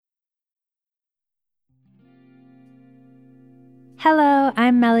Hello,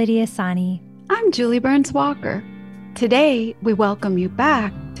 I'm Melody Asani. I'm Julie Burns Walker. Today, we welcome you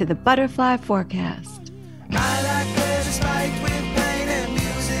back to the Butterfly Forecast. I like pleasure spiked with pain, and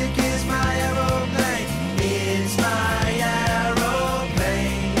music is my aeroplane. It's my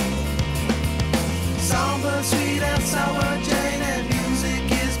aeroplane. Songbird sweet and sour Jane, and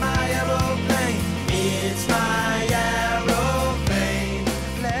music is my aeroplane. It's my aeroplane.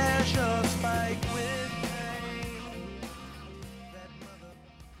 Pleasure spiked with pain.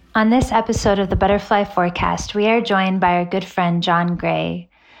 On this episode of the Butterfly Forecast, we are joined by our good friend John Gray.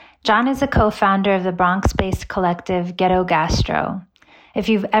 John is a co-founder of the Bronx-based collective Ghetto Gastro. If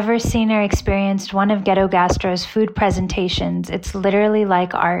you've ever seen or experienced one of Ghetto Gastro's food presentations, it's literally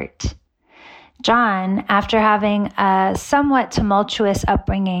like art. John, after having a somewhat tumultuous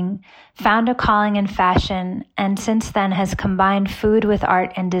upbringing, found a calling in fashion and since then has combined food with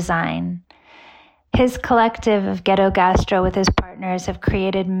art and design. His collective of Ghetto Gastro with his partners have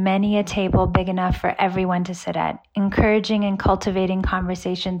created many a table big enough for everyone to sit at, encouraging and cultivating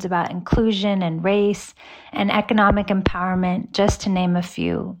conversations about inclusion and race and economic empowerment, just to name a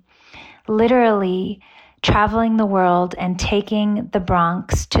few. Literally traveling the world and taking the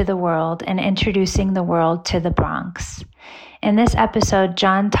Bronx to the world and introducing the world to the Bronx. In this episode,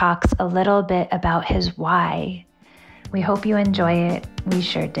 John talks a little bit about his why. We hope you enjoy it. We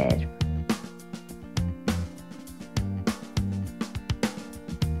sure did.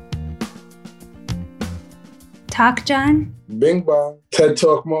 Talk, John? Bing bong. TED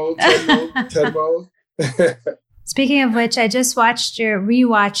Talk mode, TED mode. Speaking of which, I just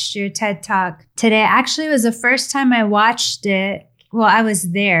rewatched your TED Talk today. Actually, it was the first time I watched it. Well, I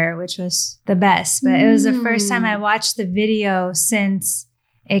was there, which was the best, but it was the first time I watched the video since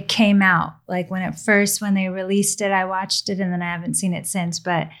it came out. Like when they released it, I watched it and then I haven't seen it since,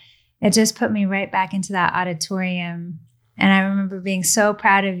 but it just put me right back into that auditorium. And I remember being so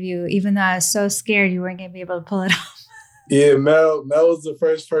proud of you, even though I was so scared you weren't going to be able to pull it off. Yeah, Mel was the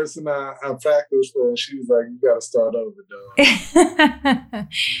first person I practiced with. And she was like, you got to start over, dog.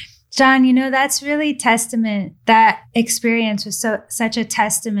 John, that's really testament. That experience was such a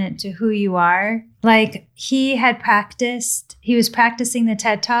testament to who you are. Like he was practicing the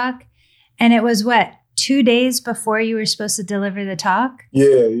TED Talk, and it was 2 days before you were supposed to deliver the talk?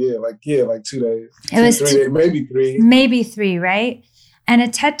 Yeah, like 2 days. It was 3 days, maybe 3. Maybe 3, right? And a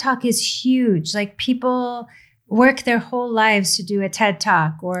TED Talk is huge. Like people work their whole lives to do a TED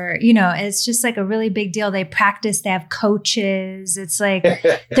Talk or, it's just like a really big deal. They practice, they have coaches. It's like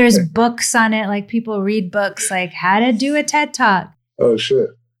there's books on it. Like people read books like how to do a TED Talk. Oh, shit.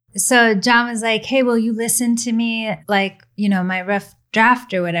 So John was like, hey, will you listen to me? Like, my rough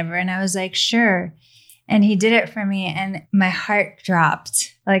draft or whatever. And I was like, sure. And he did it for me and my heart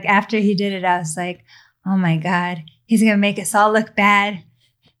dropped. Like after he did it, I was like, oh my God, he's going to make us all look bad.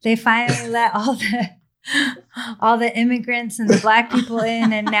 They finally let all the immigrants and the Black people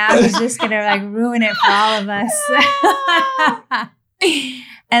in, and now he's just going to ruin it for all of us.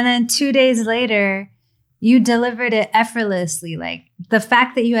 And then 2 days later, you delivered it effortlessly. Like the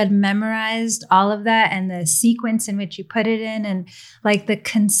fact that you had memorized all of that and the sequence in which you put it in and like the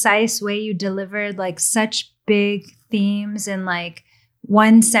concise way you delivered like such big themes in like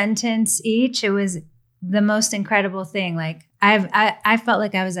one sentence each. It was the most incredible thing. Like I felt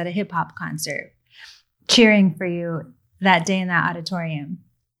like I was at a hip hop concert cheering for you that day in that auditorium.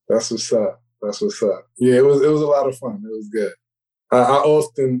 That's what's up. Yeah, it was a lot of fun. It was good. I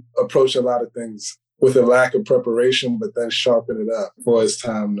often approach a lot of things with a lack of preparation, but then sharpen it up for it's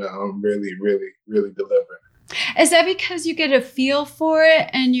time to really, really, really deliver. Is that because you get a feel for it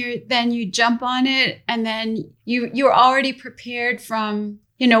and you jump on it and then you're already prepared from,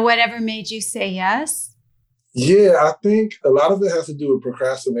 whatever made you say yes? Yeah, I think a lot of it has to do with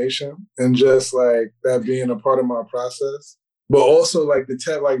procrastination and just like that being a part of my process. But also like the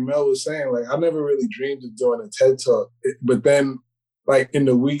TED, like Mel was saying, like I never really dreamed of doing a TED Talk. But then like in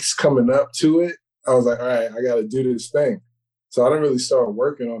the weeks coming up to it, I was like, all right, I got to do this thing. So I didn't really start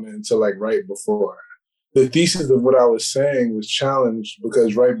working on it until like right before. The thesis of what I was saying was challenged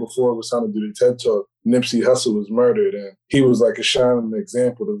because right before it was time to do the TED Talk, Nipsey Hussle was murdered. And he was like a shining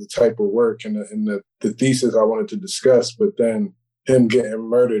example of the type of work and the thesis I wanted to discuss. But then him getting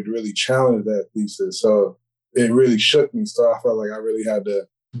murdered really challenged that thesis. So it really shook me. So I felt like I really had to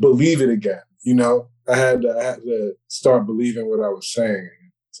believe it again. I had to start believing what I was saying.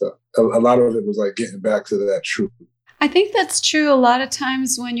 So a lot of it was like getting back to that truth. I think that's true. A lot of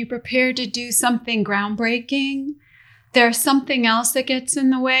times when you prepare to do something groundbreaking, there's something else that gets in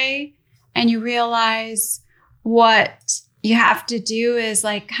the way and you realize what you have to do is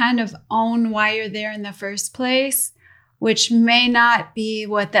like kind of own why you're there in the first place, which may not be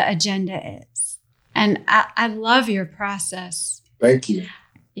what the agenda is. And I love your process. Thank you.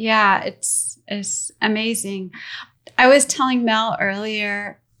 Yeah, it's amazing. I was telling Mel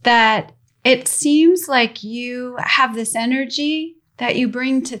earlier that it seems like you have this energy that you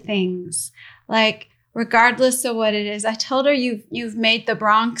bring to things, like regardless of what it is. I told her you've made the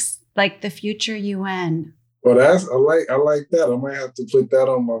Bronx like the future UN. Well, I like that. I might have to put that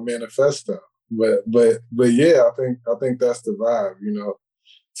on my manifesto. But yeah, I think that's the vibe. You know,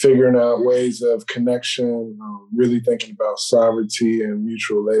 figuring out ways of connection, really thinking about sovereignty and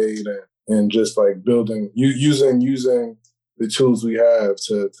mutual aid, and just like building, using the tools we have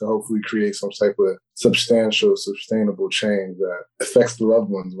to hopefully create some type of substantial, sustainable change that affects the loved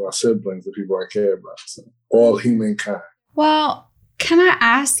ones, my siblings, the people I care about, so all humankind. Well, can I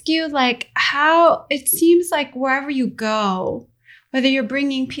ask you, like, how it seems like wherever you go, whether you're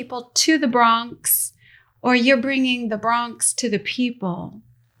bringing people to the Bronx or you're bringing the Bronx to the people,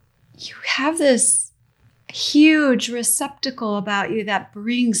 you have this huge receptacle about you that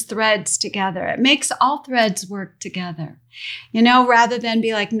brings threads together. It makes all threads work together, you know, rather than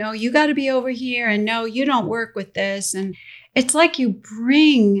be like, no, you got to be over here, and no, you don't work with this. And it's like you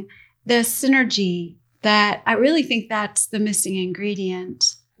bring this synergy that I really think that's the missing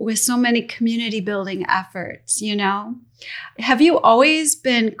ingredient with so many community building efforts, you know? Have you always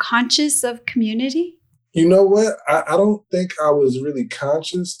been conscious of community? You know what? I don't think I was really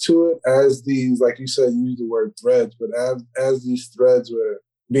conscious to it as these, like you said, you used the word threads, but as these threads were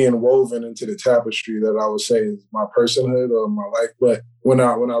being woven into the tapestry that I would say is my personhood or my life. But when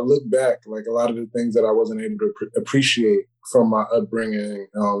I look back, like a lot of the things that I wasn't able to appreciate from my upbringing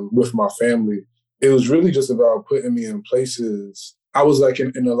with my family, it was really just about putting me in places. I was like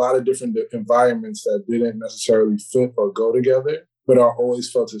in a lot of different environments that didn't necessarily fit or go together, but I always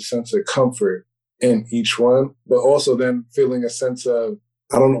felt a sense of comfort in each one, but also then feeling a sense of,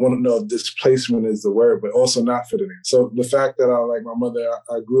 I don't want to know if displacement is the word, but also not fitting in. So the fact that like my mother,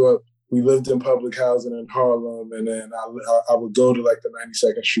 I grew up, we lived in public housing in Harlem, and then I would go to like the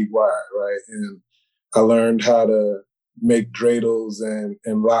 92nd Street Y, right? And I learned how to make dreidels and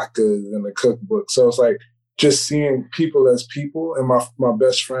latkes and a cookbook. So it's like just seeing people as people. And my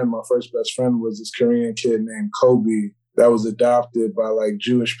best friend, my first best friend was this Korean kid named Kobe, that was adopted by like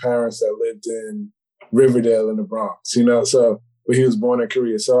Jewish parents that lived in Riverdale in the Bronx, you know, so, but he was born in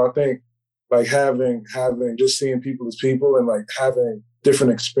Korea. So I think like having just seeing people as people and like having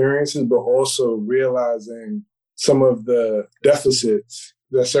different experiences, but also realizing some of the deficits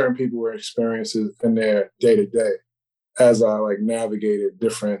that certain people were experiencing in their day to day as I like navigated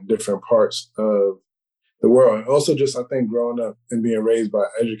different parts of the world. And also just, I think growing up and being raised by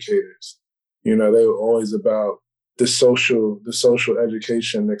educators, you know, they were always about the social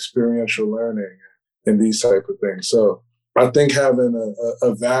education, experiential learning, and these type of things. So I think having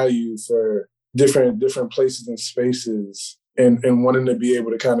a value for different places and spaces and wanting to be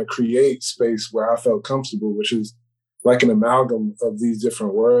able to kind of create space where I felt comfortable, which is like an amalgam of these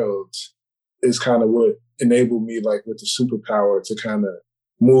different worlds, is kind of what enabled me, like with the superpower, to kind of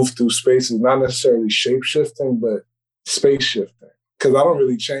move through spaces, not necessarily shape shifting, but space shifting. Because I don't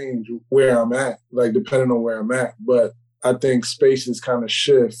really change where I'm at, like depending on where I'm at. But I think spaces kind of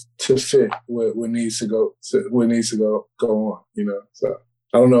shift to fit what needs to go on, you know. So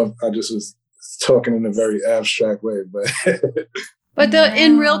I don't know if I just was talking in a very abstract way, but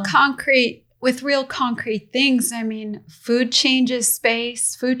in real concrete, with real concrete things, I mean, food changes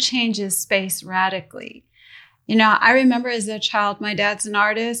space radically. You know, I remember as a child, my dad's an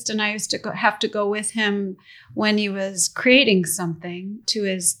artist, and I used to have to go with him when he was creating something to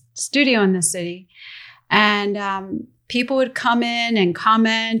his studio in the city. And people would come in and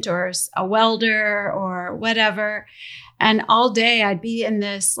comment, or a welder or whatever. And all day I'd be in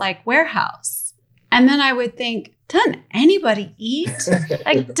this like warehouse. And then I would think, doesn't anybody eat?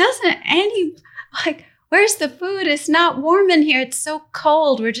 Where's the food? It's not warm in here. It's so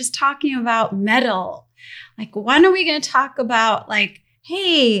cold. We're just talking about metal. Like, when are we going to talk about like,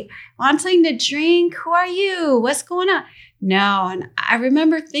 hey, want something to drink? Who are you? What's going on? No. And I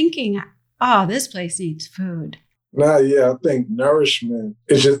remember thinking, oh, this place needs food. I think nourishment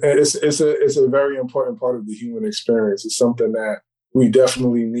is just, it's a very important part of the human experience. It's something that we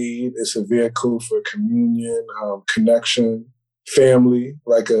definitely need. It's a vehicle for communion, connection, family,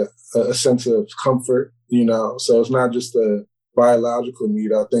 like a sense of comfort, you know. So it's not just a biological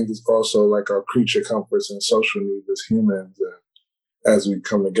need. I think it's also like our creature comforts and social needs as humans, and as we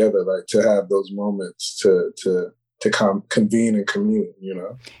come together, like to have those moments to convene and commune, you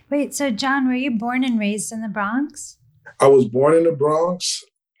know. Wait, so John, were you born and raised in the Bronx? I was born in the Bronx.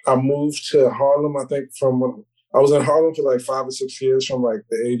 I moved to Harlem, I think, from when I was in Harlem for like 5 or 6 years from like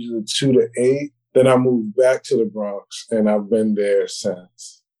the ages of 2 to 8. Then I moved back to the Bronx and I've been there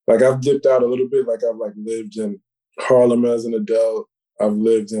since. Like I've dipped out a little bit. Like I've like lived in Harlem as an adult. I've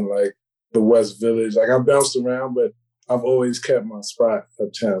lived in like the West Village. Like I've bounced around, but I've always kept my spot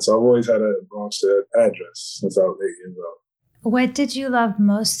uptown. So I've always had a Bronx address since I was 8 years old. What did you love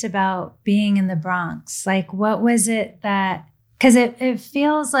most about being in the Bronx? Like, what was it that, because it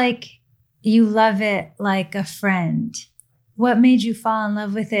feels like you love it like a friend. What made you fall in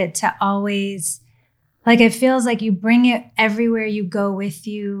love with it to always, like, it feels like you bring it everywhere you go with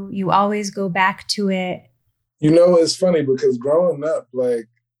you. You always go back to it. You know, it's funny because growing up, like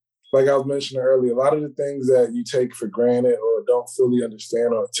I was mentioning earlier, a lot of the things that you take for granted or don't fully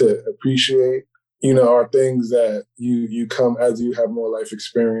understand or to appreciate, you know, are things that you come as you have more life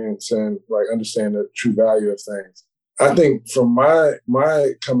experience and like understand the true value of things. I think from my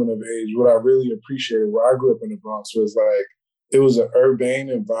coming of age, what I really appreciated where I grew up in the Bronx was like, it was an urbane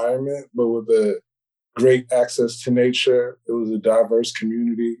environment, but with a great access to nature. It was a diverse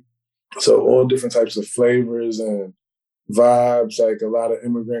community. So all different types of flavors and vibes, like a lot of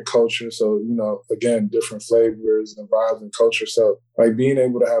immigrant culture. So, you know, again, different flavors and vibes and culture. So like being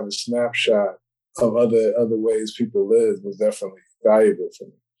able to have a snapshot of other ways people live was definitely valuable for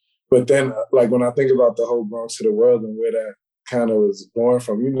me. But then like when I think about the whole Bronx to the world and where that kind of was born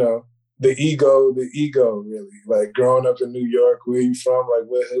from, you know, the ego really, like growing up in New York, where you from, like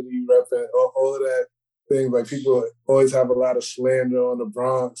what hood you repping, all of that thing. Like people always have a lot of slander on the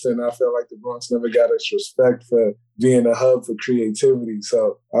Bronx, and I felt like the Bronx never got its respect for being a hub for creativity.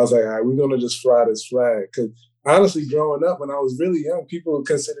 So I was like, all right, we're gonna just fly this flag. Because honestly, growing up when I was really young, people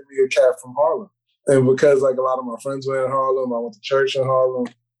considered me a cat from Harlem, and because like a lot of my friends were in Harlem, I went to church in Harlem.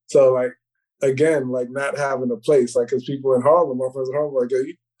 So like again, like not having a place, like because people in Harlem, my friends in Harlem, were like, yo,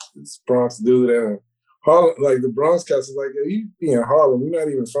 you this Bronx dude, and Harlem, like the Bronx cast is like, yo, you be in Harlem, you're not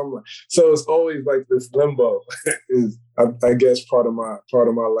even from like. So it's always like this limbo is, I guess, part of my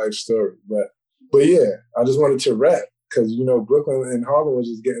life story. But yeah, I just wanted to rap because you know Brooklyn and Harlem was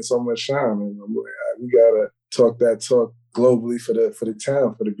just getting so much shine, and I'm like, we gotta talk that talk globally for the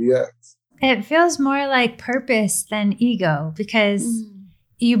town, for the BX. It feels more like purpose than ego because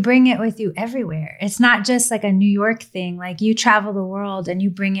you bring it with you everywhere. It's not just like a New York thing. Like you travel the world and you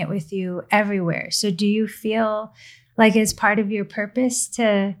bring it with you everywhere. So do you feel like it's part of your purpose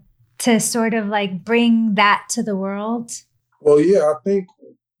to sort of like bring that to the world? Well, yeah, I think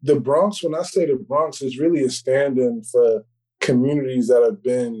the Bronx, when I say the Bronx, is really a stand-in for communities that have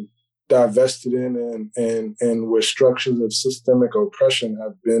been divested in and where structures of systemic oppression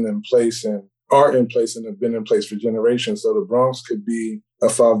have been in place and are in place and have been in place for generations. So the Bronx could be a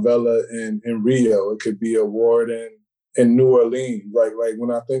favela in Rio. It could be a ward in New Orleans. Like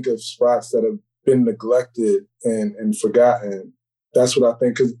when I think of spots that have been neglected and forgotten, that's what I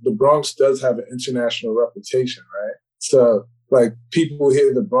think. Because the Bronx does have an international reputation, right? So like people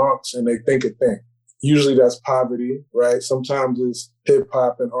hear the Bronx and they think a thing. Usually that's poverty, right? Sometimes it's hip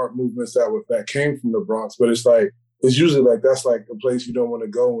hop and art movements that came from the Bronx, but it's like, it's usually like that's like a place you don't want to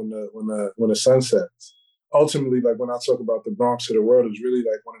go when the sun sets. Ultimately, like when I talk about the Bronx to the world, it's really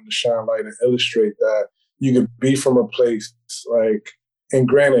like wanting to shine light and illustrate that you could be from a place like, and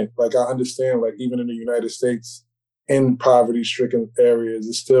granted, like I understand, like even in the United States, in poverty-stricken areas,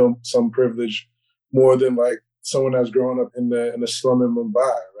 there's still some privilege more than like someone that's grown up in the slum in Mumbai,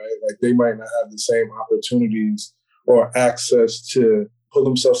 right? Like they might not have the same opportunities or access to pull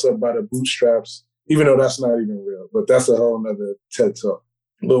themselves up by the bootstraps, even though that's not even real. But that's a whole nother TED Talk.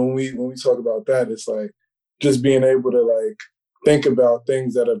 But when we talk about that, it's like just being able to like think about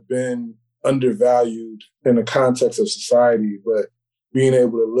things that have been undervalued in the context of society, but being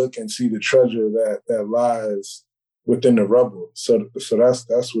able to look and see the treasure that lies within the rubble. So that's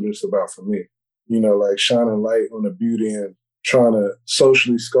what it's about for me. You know, like shining light on the beauty and trying to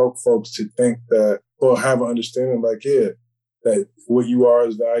socially scope folks to think that or have an understanding like, yeah, that what you are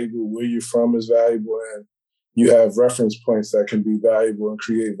is valuable, where you're from is valuable, and you have reference points that can be valuable and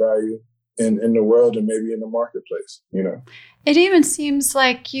create value in the world and maybe in the marketplace, you know. It even seems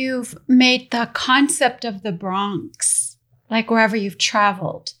like you've made the concept of the Bronx, like wherever you've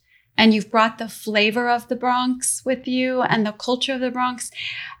traveled, and you've brought the flavor of the Bronx with you and the culture of the Bronx.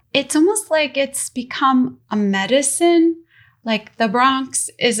 It's almost like it's become a medicine, like the Bronx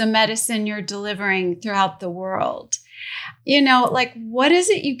is a medicine you're delivering throughout the world. You know, like what is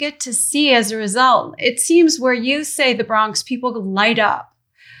it you get to see as a result? It seems where you say the Bronx, people light up.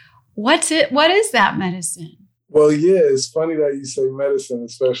 What is that medicine? Well, yeah, it's funny that you say medicine,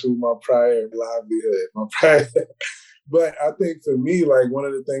 especially my prior livelihood. But I think for me, like one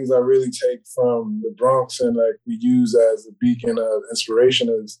of the things I really take from the Bronx and like we use as a beacon of inspiration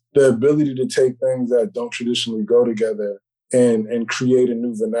is the ability to take things that don't traditionally go together and create a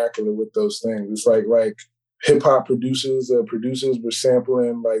new vernacular with those things. It's like hip hop producers were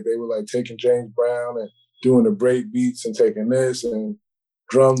sampling, like they were like taking James Brown and doing the break beats and taking this and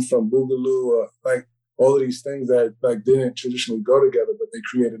drums from Boogaloo, or like all of these things that like didn't traditionally go together, but they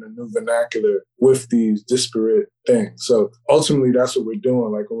created a new vernacular with these disparate things. So ultimately, that's what we're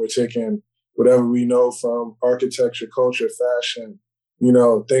doing. Like when we're taking whatever we know from architecture, culture, fashion, you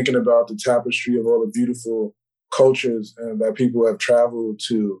know, thinking about the tapestry of all the beautiful cultures and that people have traveled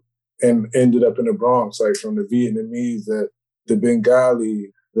to and ended up in the Bronx, like from the Vietnamese, the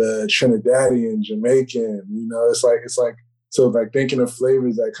Bengali, the Trinidadian, Jamaican, you know, it's like, so like thinking of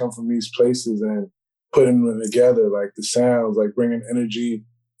flavors that come from these places and putting them together, like the sounds, like bringing energy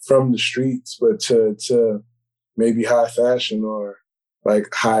from the streets, but to maybe high fashion or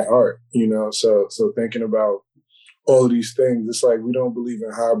like high art, you know? So thinking about all of these things, it's like we don't believe in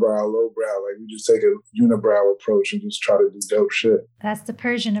highbrow, lowbrow. Like we just take a unibrow approach and just try to do dope shit. That's the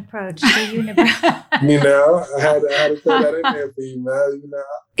Persian approach, the unibrow. You know, I had to throw that in there for you, man. You know,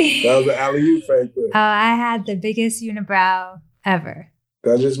 that was an alley-oop right there. Oh, I had the biggest unibrow ever.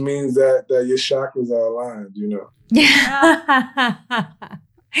 That just means that your chakras are aligned, you know.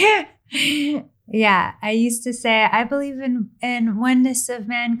 Yeah, I used to say I believe in oneness of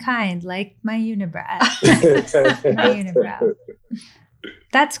mankind, like my unibrow. My unibrow.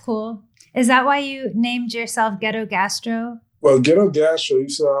 That's cool. Is that why you named yourself Ghetto Gastro? Well, Ghetto Gastro, you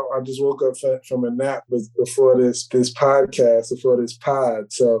saw I just woke up from a nap before this podcast, before this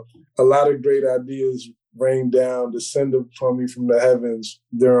pod. So a lot of great ideas rained down, descended upon me from the heavens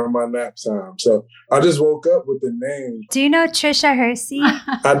during my nap time. So I just woke up with the name. Do you know Trisha Hersey?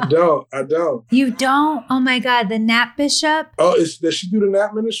 I don't. You don't? Oh my God, the Nap Bishop? Oh, does she do the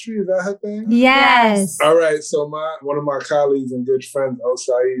nap ministry? Is that her thing? Yes. All right. So one of my colleagues and good friends,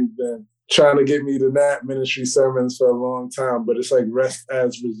 Osai, has been trying to get me to nap ministry sermons for a long time, but it's like rest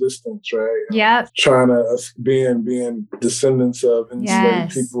as resistance, right? Yep. Trying to being descendants of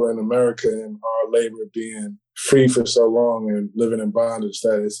enslaved people in America and our labor being free for so long and living in bondage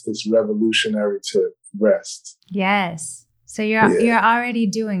that it's revolutionary to rest. Yes. So you're already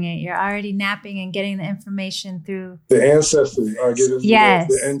doing it. You're already napping and getting the information through. The ancestors are getting yes.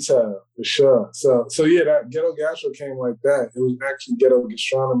 the intel, for sure. So yeah, that Ghetto Gastro came like that. It was actually Ghetto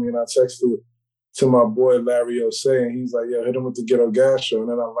Gastronomy, and I texted to my boy Larry Osei, and he's like, "Yo, hit him with the Ghetto Gastro." And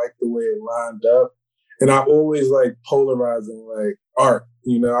then I liked the way it lined up. And I always like polarizing like art.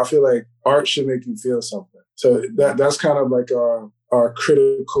 You know, I feel like art should make you feel something. So that's kind of like our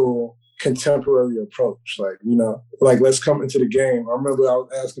critical contemporary approach, like, you know, like let's come into the game. I remember I was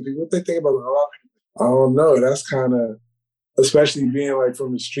asking people what they think about it. A lot of people, I don't know. That's kind of, especially being like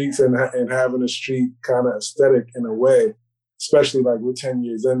from the streets and having a street kind of aesthetic in a way, especially like we're 10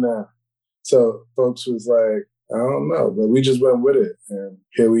 years in now. So folks was like, I don't know, but we just went with it, and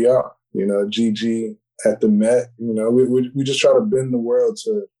here we are. You know, GG at the Met. You know, we just try to bend the world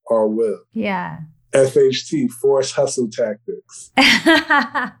to our will. Yeah. FHT, force hustle tactics.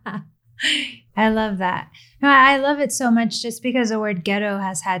 I love that. No, I love it so much just because the word ghetto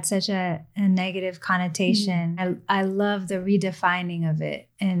has had such a negative connotation. I love the redefining of it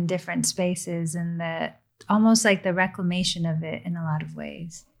in different spaces and almost like the reclamation of it in a lot of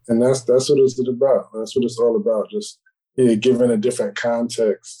ways. And that's what it's about. That's what it's all about. Just giving a different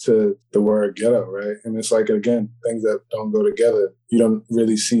context to the word ghetto, right? And it's like, again, things that don't go together. You don't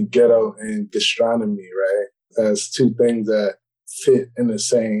really see ghetto and gastronomy, right, as two things that fit in the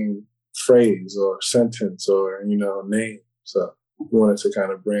same phrase or sentence or, you know, name. So we wanted to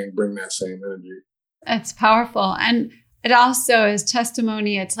kind of bring that same energy. It's powerful. And it also is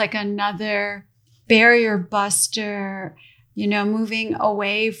testimony. It's like another barrier buster, you know, moving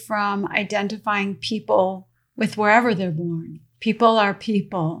away from identifying people with wherever they're born. People are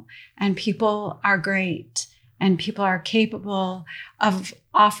people, and people are great, and people are capable of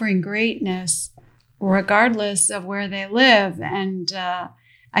offering greatness regardless of where they live. And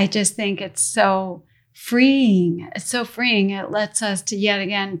I just think it's so freeing. It's so freeing. It lets us to yet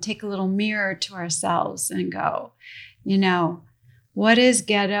again take a little mirror to ourselves and go, you know, what is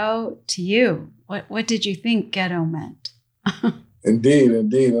ghetto to you? What did you think ghetto meant? Indeed.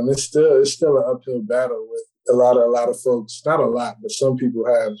 And it's still an uphill battle with a lot of folks, not a lot, but some people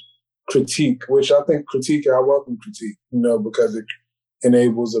have critique, which I think I welcome critique, you know, because it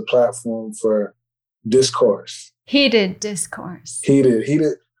enables a platform for discourse. Heated discourse.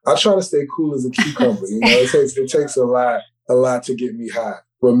 Heated. I try to stay cool as a cucumber, you know. It takes a lot to get me hot.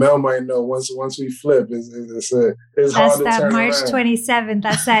 But Mel might know once we flip, it's hard That's to that turn March around. 27th.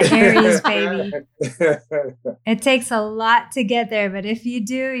 That's that Aries, baby. It takes a lot to get there, but if you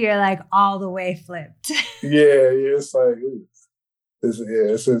do, you're like all the way flipped. Yeah, it's like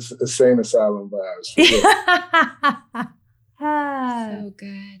it's insane asylum vibes. For sure. So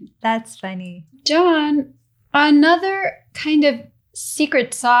good. That's funny. John, another kind of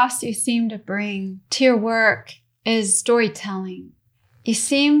secret sauce you seem to bring to your work is storytelling. You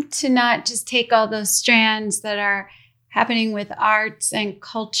seem to not just take all those strands that are happening with arts and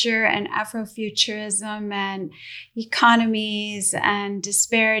culture and Afrofuturism and economies and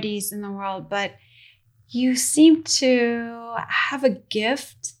disparities in the world, but you seem to have a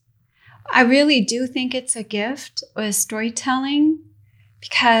gift. I really do think it's a gift with storytelling,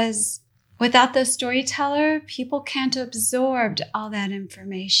 because without the storyteller, people can't absorb all that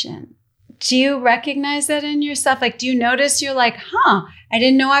information. Do you recognize that in yourself? Like, do you notice you're like, I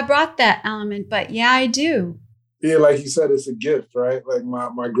didn't know I brought that element, but yeah, I do. Yeah, like you said, it's a gift, right? Like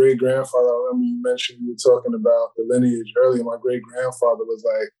my great grandfather, I remember you mentioned, you were talking about the lineage earlier. My great grandfather was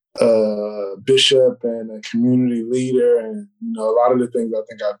like a bishop and a community leader. And, a lot of the things I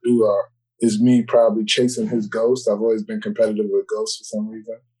think I do is me probably chasing his ghost. I've always been competitive with ghosts for some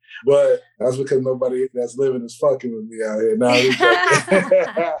reason. But that's because nobody that's living is fucking with me out here.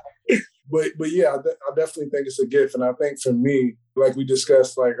 Now, But yeah, I definitely think it's a gift. And I think for me, like we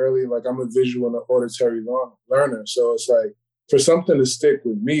discussed like earlier, like I'm a visual and auditory learner. So it's like, for something to stick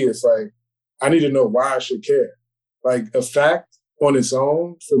with me, it's like, I need to know why I should care. Like a fact on its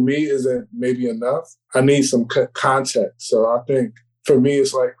own for me isn't maybe enough. I need some context. So I think for me,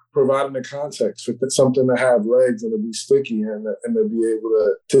 it's like providing the context for something to have legs and to be sticky and to be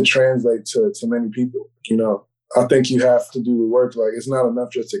able to translate to many people, I think you have to do the work. Like, it's not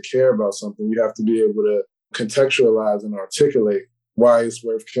enough just to care about something. You have to be able to contextualize and articulate why it's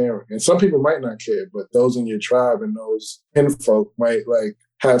worth caring. And some people might not care, but those in your tribe and those kinfolk might like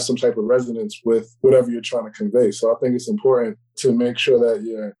have some type of resonance with whatever you're trying to convey. So I think it's important to make sure that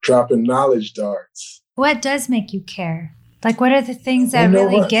you're dropping knowledge darts. What does make you care? Like, what are the things that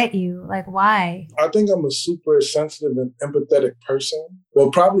really get you? Like, why? I think I'm a super sensitive and empathetic person.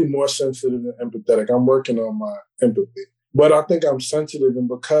 Well, probably more sensitive than empathetic. I'm working on my empathy. But I think I'm sensitive, and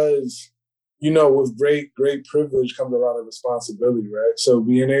because, with great privilege comes a lot of responsibility, right? So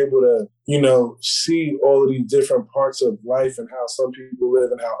being able to, see all of these different parts of life and how some people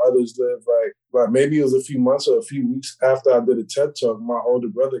live and how others live, like maybe it was a few months or a few weeks after I did a TED Talk, my older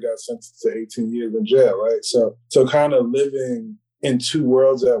brother got sentenced to 18 years in jail, right? So kind of living in two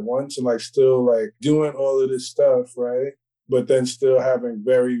worlds at once and like still like doing all of this stuff, right? But then still having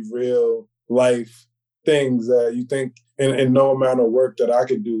very real life things that you think and no amount of work that I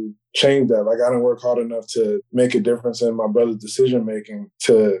could do change that. Like, I didn't work hard enough to make a difference in my brother's decision making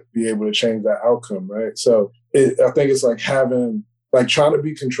to be able to change that outcome, right? So I think it's like having, like trying to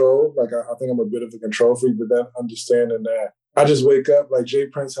be controlled. Like, I think I'm a bit of a control freak, but then understanding that I just wake up, like Jay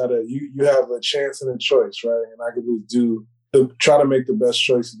Prince had you have a chance and a choice, right? And I could just try to make the best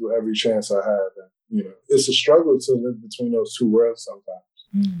choices with every chance I have. And, it's a struggle to live between those two worlds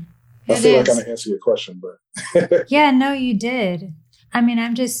sometimes. I feel like I didn't answer your question, but. Yeah, no, you did. I mean,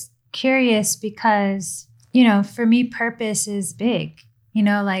 I'm just curious because, for me, purpose is big.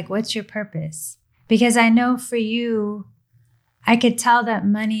 Like, what's your purpose? Because I know for you, I could tell that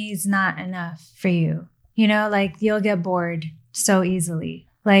money is not enough for you. Like, you'll get bored so easily.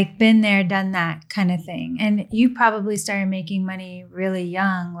 Like, been there, done that kind of thing. And you probably started making money really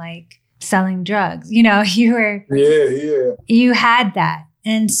young, like selling drugs. You were. Yeah. You had that.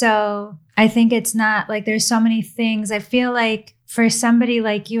 And so I think it's not like there's so many things. I feel like for somebody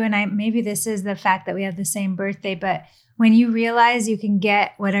like you and I, maybe this is the fact that we have the same birthday, but when you realize you can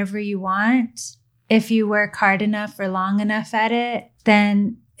get whatever you want, if you work hard enough or long enough at it,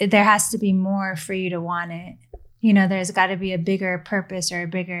 then there has to be more for you to want it. There's got to be a bigger purpose or a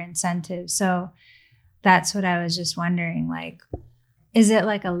bigger incentive. So that's what I was just wondering. Like, is it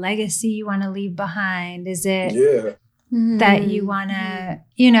like a legacy you want to leave behind? Is it that you want to,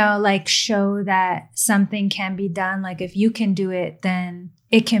 like show that something can be done? Like, if you can do it, then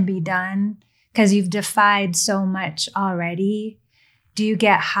it can be done because you've defied so much already. Do you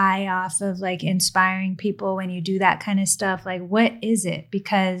get high off of like inspiring people when you do that kind of stuff? Like, what is it?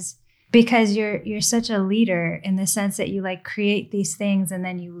 Because you're such a leader in the sense that you like create these things and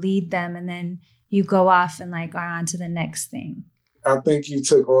then you lead them and then you go off and like are on to the next thing. I think you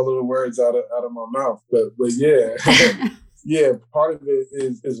took all of the words out of my mouth, but yeah, yeah. Part of it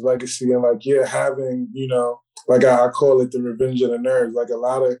is legacy and like having like I call it the revenge of the nerds. Like, a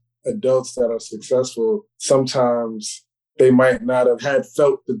lot of adults that are successful sometimes they might not have had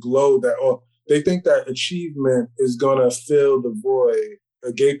felt the glow that, or they think that achievement is going to fill the void,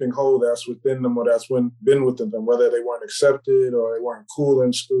 a gaping hole that's within them or that's been within them, whether they weren't accepted or they weren't cool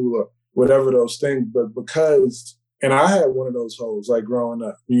in school or whatever those things. But because, and I had one of those holes like growing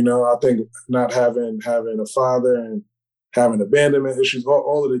up, you know, I think not having a father and having abandonment issues,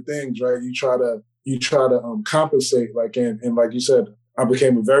 all of the things, right? You try to compensate, like, and like you said, I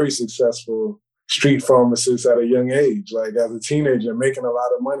became a very successful street pharmacist at a young age, like as a teenager, making a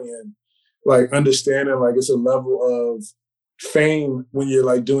lot of money and like understanding like it's a level of fame when you're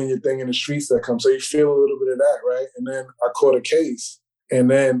like doing your thing in the streets that comes. So you feel a little bit of that, right? And then I caught a case, and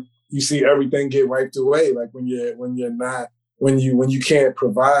then you see everything get wiped away. Like when you can't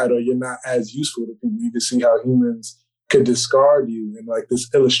provide or you're not as useful to people, you can see how humans could discard you, and like this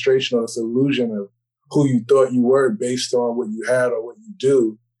illustration or this illusion of who you thought you were based on what you had or what you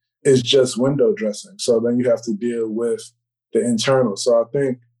do is just window dressing. So then you have to deal with the internal. So I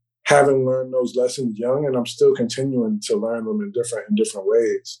think having learned those lessons young, and I'm still continuing to learn them in different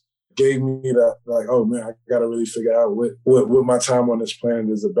ways, gave me that like, oh man, I got to really figure out what my time on this planet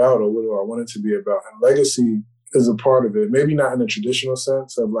is about, or what do I want it to be about. And legacy is a part of it. Maybe not in the traditional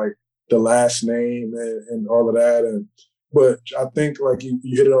sense of like the last name and all of that. But I think like you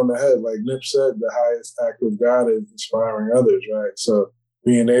hit it on the head. Like Nip said, the highest act of God is inspiring others, right? So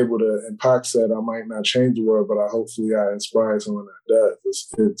being able to, and Pac said, I might not change the world, but hopefully I inspire someone that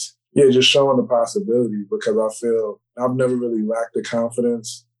does. It's just showing the possibility, because I feel I've never really lacked the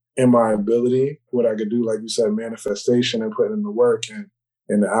confidence in my ability, what I could do, like you said, manifestation and putting in the work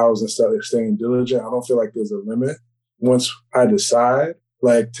and the hours and stuff, staying diligent. I don't feel like there's a limit. Once I decide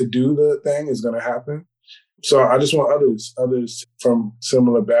like to do the thing, is going to happen. So I just want others from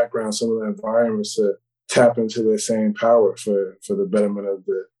similar backgrounds, similar environments to tap into their same power for the betterment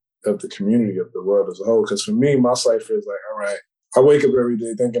of the community, of the world as a whole. Because for me, my cipher is like, all right, I wake up every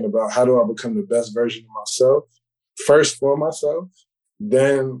day thinking about how do I become the best version of myself, first for myself,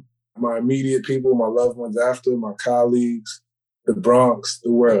 then my immediate people, my loved ones after, my colleagues, the Bronx,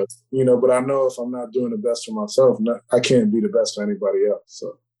 the world, you know. But I know if I'm not doing the best for myself, I can't be the best for anybody else.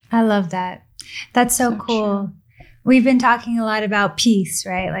 So I love that. That's so cool. True. We've been talking a lot about peace,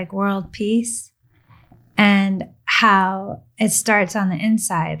 right? Like world peace, and how it starts on the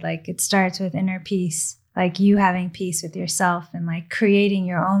inside. Like it starts with inner peace, like you having peace with yourself and like creating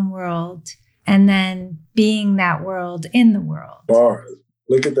your own world and then being that world in the world. Bars.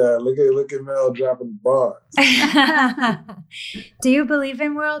 Look at that. Look at Mel dropping bars. Do you believe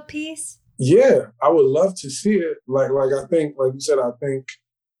in world peace? Yeah, I would love to see it. Like I think, like you said, I think,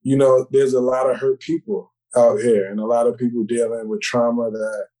 you know, there's a lot of hurt people out here and a lot of people dealing with trauma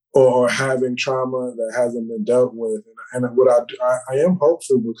that, or having trauma that hasn't been dealt with. And what I am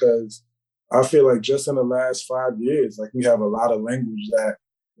hopeful, because I feel like just in the last 5 years, like we have a lot of language that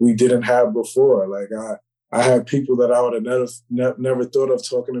we didn't have before. Like I have people that I would have never thought of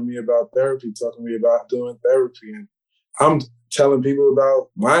talking to me about therapy, talking to me about doing therapy. And I'm telling people about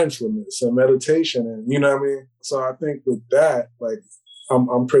mindfulness and meditation, and you know what I mean? So I think with that, like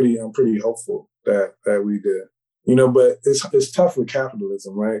I'm pretty hopeful that we did. You know, but it's tough with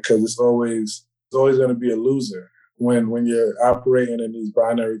capitalism, right? Because it's always going to be a loser when you're operating in these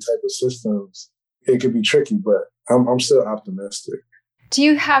binary type of systems. It could be tricky, but I'm still optimistic. Do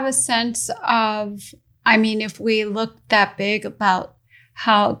you have a sense of, I mean, if we look that big about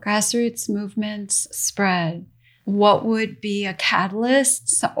how grassroots movements spread, what would be a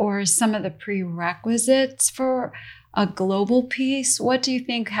catalyst or some of the prerequisites for a global peace? What do you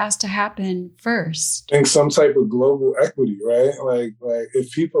think has to happen first? I think some type of global equity, right? Like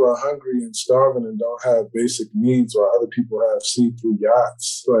if people are hungry and starving and don't have basic needs, while other people have see-through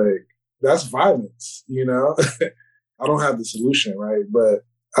yachts, like that's violence, you know? I don't have the solution, right? But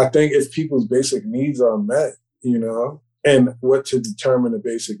I think if people's basic needs are met, you know, and what to determine a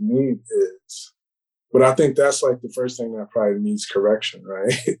basic need is. But I think that's like the first thing that probably needs correction,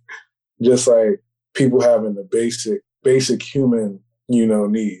 right? Just like people having the basic human, you know,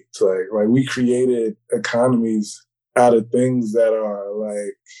 needs. Like we created economies out of things that are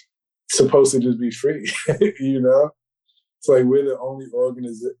like supposed to just be free, you know? It's like we're the only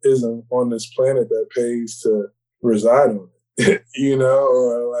organism on this planet that pays to reside on it, you know,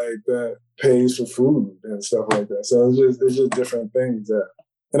 or like that pays for food and stuff like that. So it's just different things that,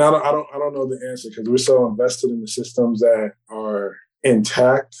 and I don't know the answer because we're so invested in the systems that are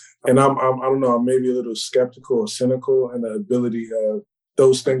intact. And I don't know, I'm maybe a little skeptical or cynical in the ability of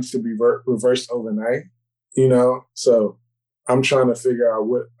those things to be reversed overnight, you know? So I'm trying to figure out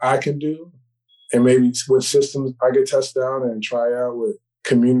what I can do and maybe what systems I could test out and try out with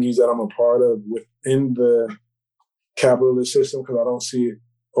communities that I'm a part of within the capitalist system because I don't see it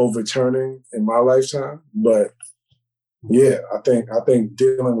overturning in my lifetime. But yeah, I think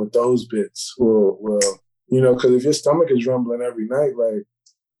dealing with those bits will because if your stomach is rumbling every night, like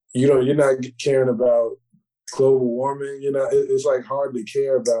you're not caring about global warming. It's like hard to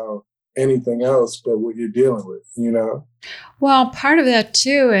care about anything else but what you're dealing with. Well, part of that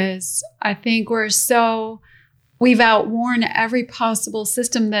too is I think we've outworn every possible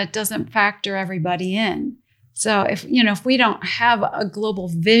system that doesn't factor everybody in. So if we don't have a global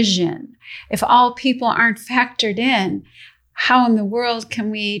vision, if all people aren't factored in, how in the world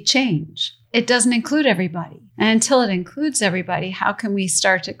can we change? It doesn't include everybody. And until it includes everybody, how can we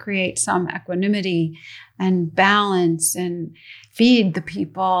start to create some equanimity and balance and feed the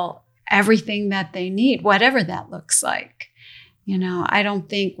people everything that they need, whatever that looks like? I don't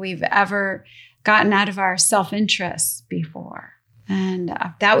think we've ever gotten out of our self-interest before. And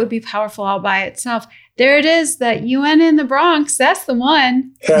that would be powerful all by itself. There it is, the UN in the Bronx. That's the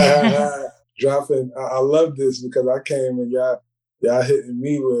one. Dropping. I love this because I came and y'all hitting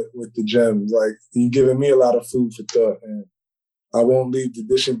me with the gems. Like, you giving me a lot of food for thought. And I won't leave the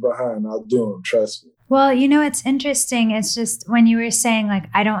dishes behind. I'll do them. Trust me. Well, it's interesting. It's just when you were saying, like,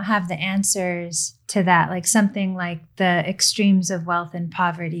 I don't have the answers to that, like something like the extremes of wealth and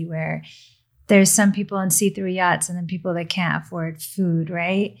poverty where there's some people in see-through yachts and then people that can't afford food,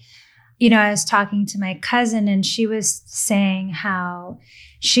 right? I was talking to my cousin and she was saying how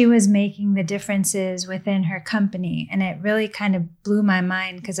she was making the differences within her company. And it really kind of blew my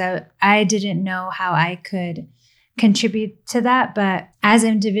mind because I didn't know how I could contribute to that. But as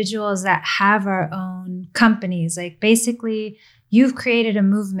individuals that have our own companies, like basically you've created a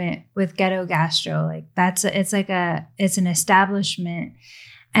movement with Ghetto Gastro. Like it's an establishment.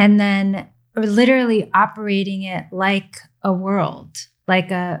 And then literally operating it like a world, like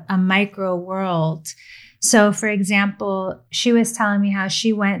a micro world. So for example, she was telling me how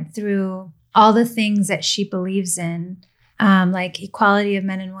she went through all the things that she believes in, like equality of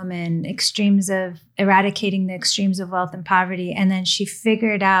men and women, eradicating the extremes of wealth and poverty. And then she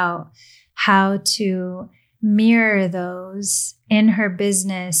figured out how to mirror those in her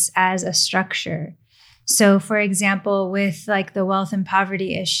business as a structure. So for example, with like the wealth and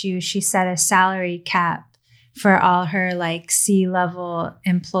poverty issue, she set a salary cap for all her like C-level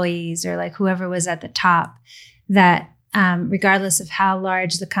employees or like whoever was at the top, that regardless of how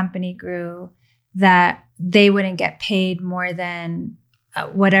large the company grew, that they wouldn't get paid more than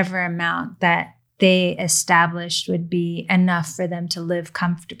whatever amount that they established would be enough for them to live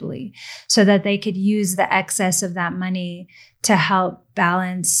comfortably, so that they could use the excess of that money to help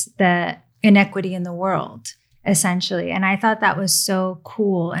balance the inequity in the world, essentially. And I thought that was so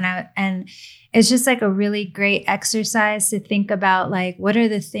cool. And it's just like a really great exercise to think about, like, what are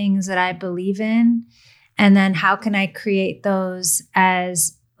the things that I believe in? And then how can I create those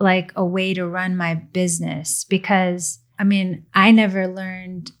as like a way to run my business? Because I never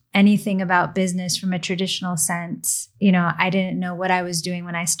learned anything about business from a traditional sense. I didn't know what I was doing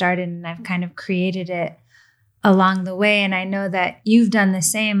when I started, and I've kind of created it along the way. And I know that you've done the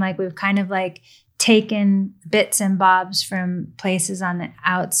same. Like, we've kind of like taken bits and bobs from places on the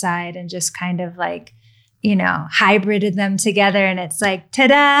outside and just kind of like, hybrided them together. And it's like,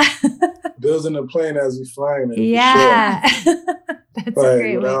 ta-da! Building a plane as we flying it. Yeah. Sure. That's like, a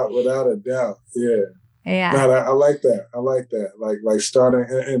great way. Without a doubt. Yeah. Yeah. No, I like that. I like that. Like starting,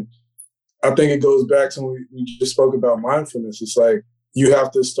 and I think it goes back to when we just spoke about mindfulness. It's like, you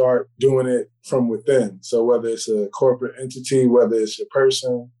have to start doing it from within. So whether it's a corporate entity, whether it's your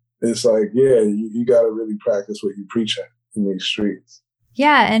person, it's like, yeah, you got to really practice what you preach in these streets.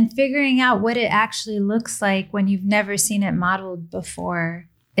 Yeah. And figuring out what it actually looks like when you've never seen it modeled before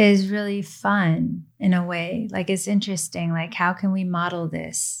is really fun in a way. Like, it's interesting. Like, how can we model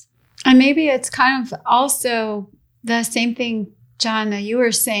this? And maybe it's kind of also the same thing, John, that you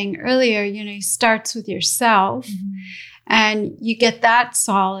were saying earlier. It starts with yourself. Mm-hmm. And you get that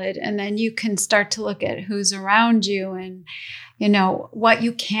solid, and then you can start to look at who's around you and, what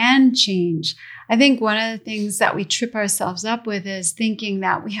you can change. I think one of the things that we trip ourselves up with is thinking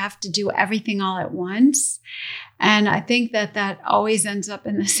that we have to do everything all at once. And I think that always ends up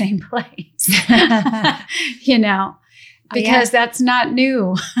in the same place, because that's not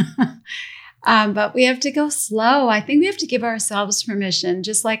new. But we have to go slow. I think we have to give ourselves permission,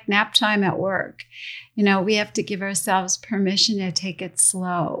 just like nap time at work. We have to give ourselves permission to take it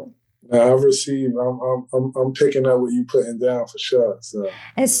slow. I've received. I'm picking up what you're putting down for sure. So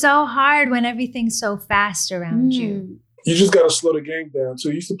it's so hard when everything's so fast around you. You just got to slow the game down too.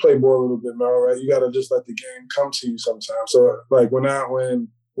 You used to play ball a little bit, Mel, right? You got to just let the game come to you sometimes. So like when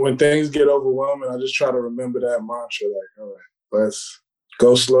when things get overwhelming, I just try to remember that mantra, like, all right, let's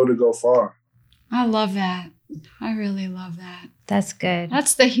go slow to go far. I love that. I really love that. That's good.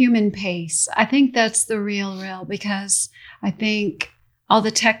 That's the human pace. I think that's the real, because I think all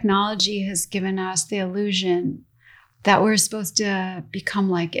the technology has given us the illusion that we're supposed to become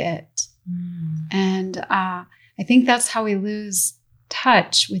like it. And I think that's how we lose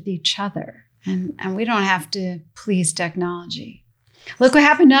touch with each other. And we don't have to please technology. Look what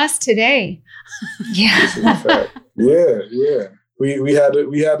happened to us today. Yeah. Yeah. We had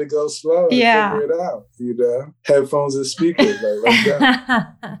to go slow and figure it out. You know, headphones and speakers, like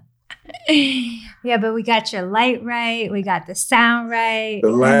that. Yeah, but we got your light right. We got the sound right.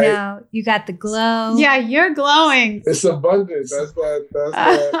 The light. You know, you got the glow. Yeah, you're glowing. It's abundance. That's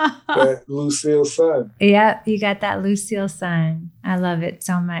that Lucille sun. Yep, you got that Lucille sun. I love it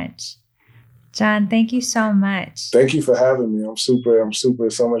so much. John, thank you so much. Thank you for having me. I'm super,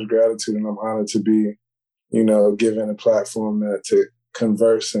 so much gratitude, and I'm honored to be, you know, given a platform to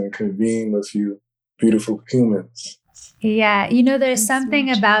converse and convene with you beautiful humans. Yeah, you know, there's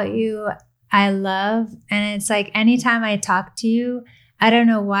something about you I love, and it's like anytime I talk to you, I don't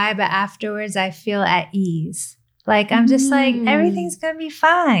know why, but afterwards I feel at ease. Like I'm just like, everything's gonna be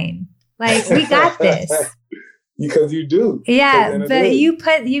fine. Like we got this. Because you do. Yeah, but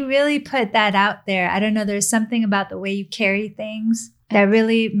you really put that out there. I don't know. There's something about the way you carry things that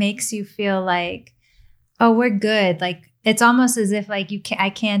really makes you feel like, oh, we're good. Like it's almost as if like I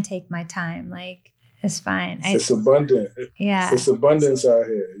can take my time. Like it's fine. It's abundant. Yeah, it's abundance out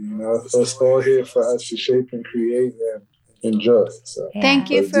here. You know, it's all here for us to shape and create and enjoy. So thank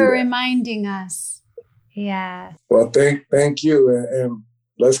you for reminding us. Yeah. Well, thank you, and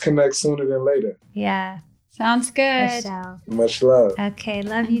let's connect sooner than later. Yeah. Sounds good. Michelle. Much love. Okay.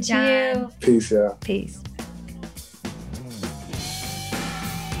 Love you, John. Peace, y'all. Peace.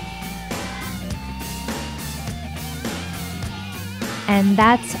 And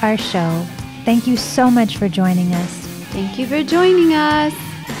that's our show. Thank you so much for joining us. Thank you for joining us.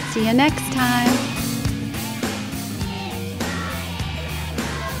 See you next time.